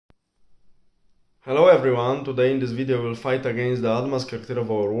Hello everyone, today in this video we'll fight against the Admas character of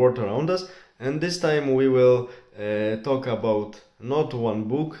our world around us, and this time we will talk about not one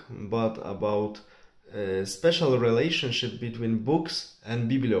book but about a special relationship between books and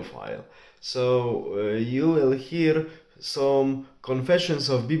bibliophile. So you will hear some confessions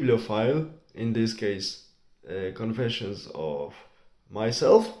of bibliophile, in this case confessions of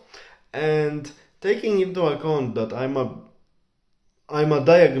myself, and taking into account that I'm a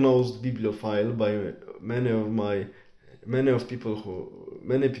diagnosed bibliophile by many people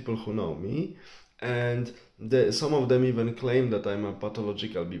who know me, and some of them even claim that I'm a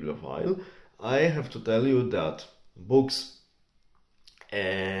pathological bibliophile. I have to tell you that books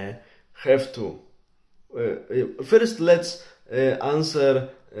have to first let's answer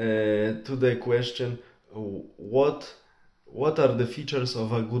to the question what are the features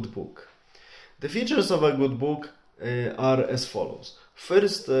of a good book. The features of a good book are as follows.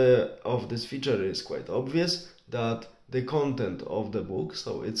 First of this feature is quite obvious, that the content of the book,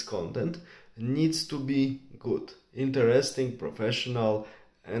 so its content, needs to be good, interesting, professional,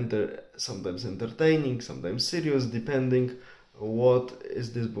 and sometimes entertaining, sometimes serious, depending what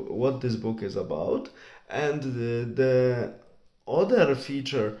this book is about. And the other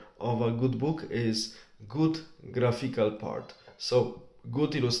feature of a good book is good graphical part, so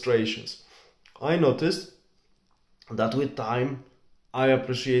good illustrations. I noticed that with time I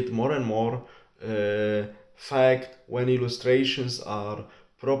appreciate more and more fact when illustrations are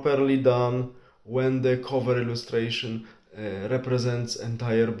properly done, when the cover illustration represents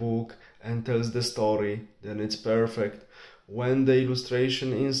entire book and tells the story, then it's perfect. When the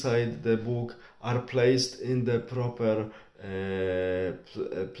illustration inside the book are placed in the proper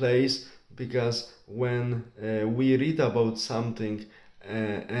place, because when we read about something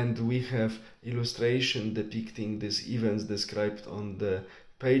and we have illustration depicting these events described on the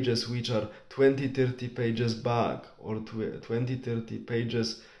pages which are 20-30 pages back or 20-30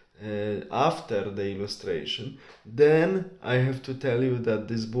 pages after the illustration, then I have to tell you that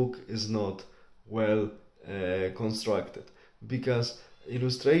this book is not well constructed, because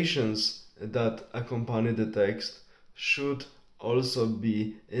illustrations that accompany the text should also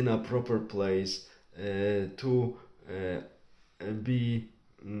be in a proper place to be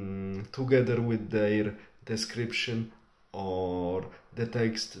together with their description or the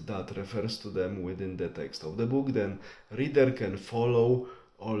text that refers to them within the text of the book. Then reader can follow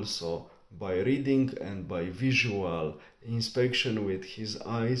also by reading, and by visual inspection with his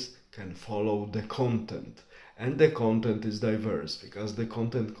eyes can follow the content. And the content is diverse, because the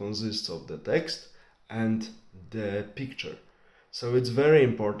content consists of the text and the picture. So it's very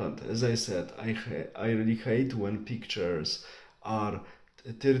important. As I said, I really hate when pictures are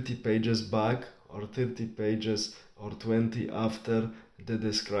 30 pages back or 30 pages or 20 after the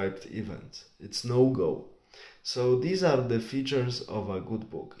described events. It's no-go. So these are the features of a good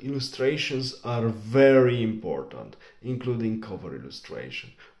book. Illustrations are very important, including cover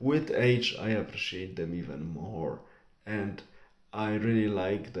illustration. With age, I appreciate them even more, and I really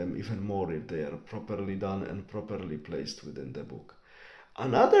like them even more if they are properly done and properly placed within the book.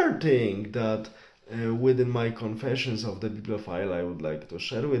 Another thing that within my confessions of the bibliophile I would like to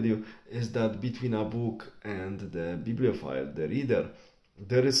share with you is that between a book and the bibliophile, the reader,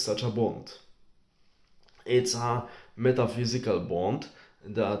 there is such a bond. It's a metaphysical bond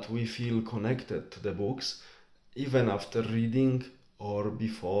that we feel connected to the books even after reading or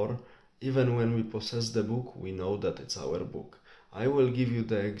before. Even when we possess the book, we know that it's our book. I will give you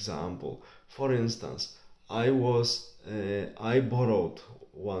the example. For instance, I borrowed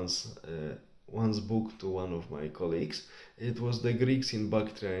once book to one of my colleagues. It was The Greeks in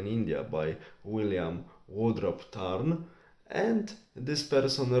Bactria in India by William Wardrop Tarn, and this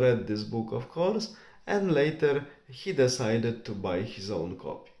person read this book, of course, and later he decided to buy his own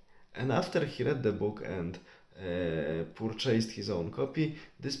copy. And after he read the book and purchased his own copy,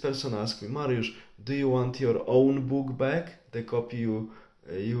 this person asked me, "Mariusz, do you want your own book back, the copy you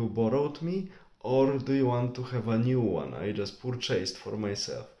borrowed me, or do you want to have a new one I just purchased for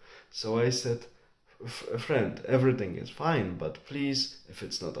myself?" So I said, "Friend, everything is fine, but please, if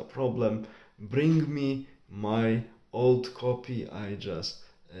it's not a problem, bring me my old copy I just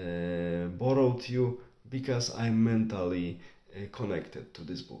borrowed you, because I'm mentally connected to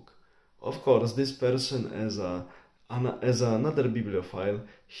this book." Of course, this person, as another bibliophile,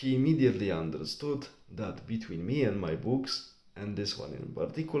 he immediately understood that between me and my books, and this one in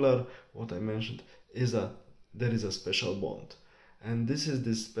particular, what I mentioned, there is a special bond. And this is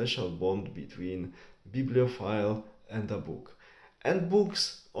this special bond between bibliophile and a book. And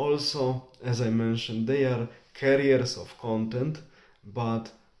books also, as I mentioned, they are carriers of content,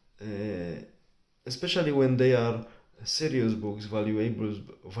 but especially when they are serious books,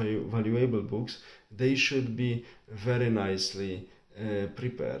 valuable books, they should be very nicely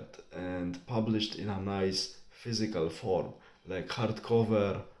prepared and published in a nice physical form, like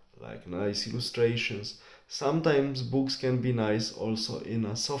hardcover, like nice illustrations. Sometimes books can be nice also in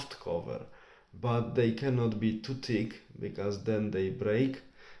a soft cover, but they cannot be too thick because then they break.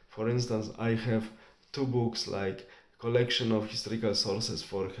 For instance, I have two books like collection of historical sources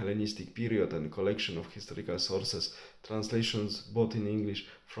for Hellenistic period and collection of historical sources, translations both in English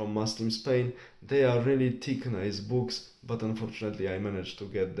from Muslim Spain. They are really thick, nice books, but unfortunately I managed to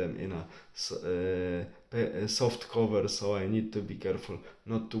get them in a soft cover, so I need to be careful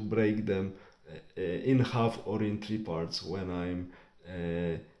not to break them in half or in three parts when I'm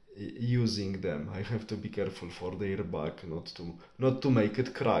using them. I have to be careful for their back, not to make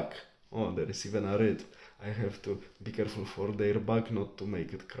it crack. Oh, there is even a rib. I have to be careful for their back not to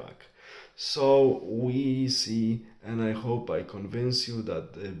make it crack. So we see, and I hope I convince you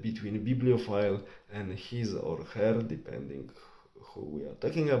that between bibliophile and his or her, depending who we are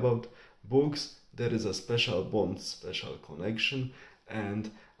talking about, books, there is a special bond, special connection,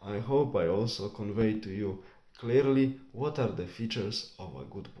 and I hope I also convey to you clearly what are the features of a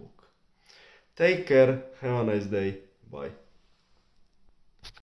good book. Take care, have a nice day, bye.